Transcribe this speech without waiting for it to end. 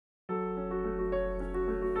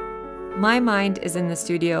My mind is in the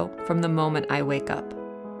studio from the moment I wake up.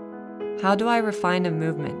 How do I refine a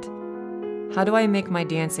movement? How do I make my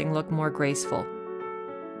dancing look more graceful?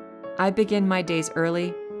 I begin my days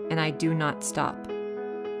early, and I do not stop.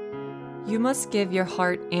 You must give your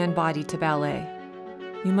heart and body to ballet.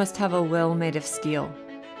 You must have a will made of steel.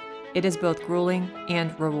 It is both grueling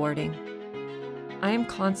and rewarding. I am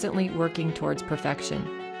constantly working towards perfection.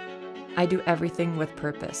 I do everything with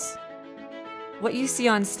purpose. What you see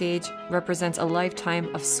on stage represents a lifetime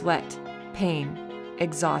of sweat, pain,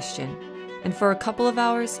 exhaustion, and for a couple of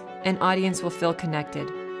hours, an audience will feel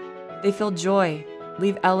connected. They feel joy,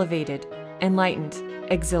 leave elevated, enlightened,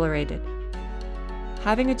 exhilarated.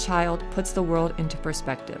 Having a child puts the world into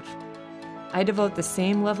perspective. I devote the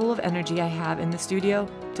same level of energy I have in the studio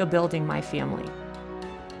to building my family.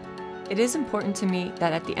 It is important to me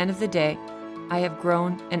that at the end of the day, I have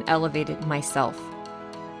grown and elevated myself.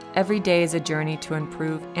 Every day is a journey to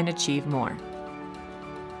improve and achieve more.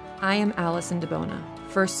 I am Allison DeBona,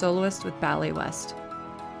 first soloist with Ballet West.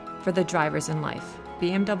 For the drivers in life,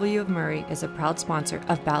 BMW of Murray is a proud sponsor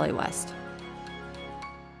of Ballet West.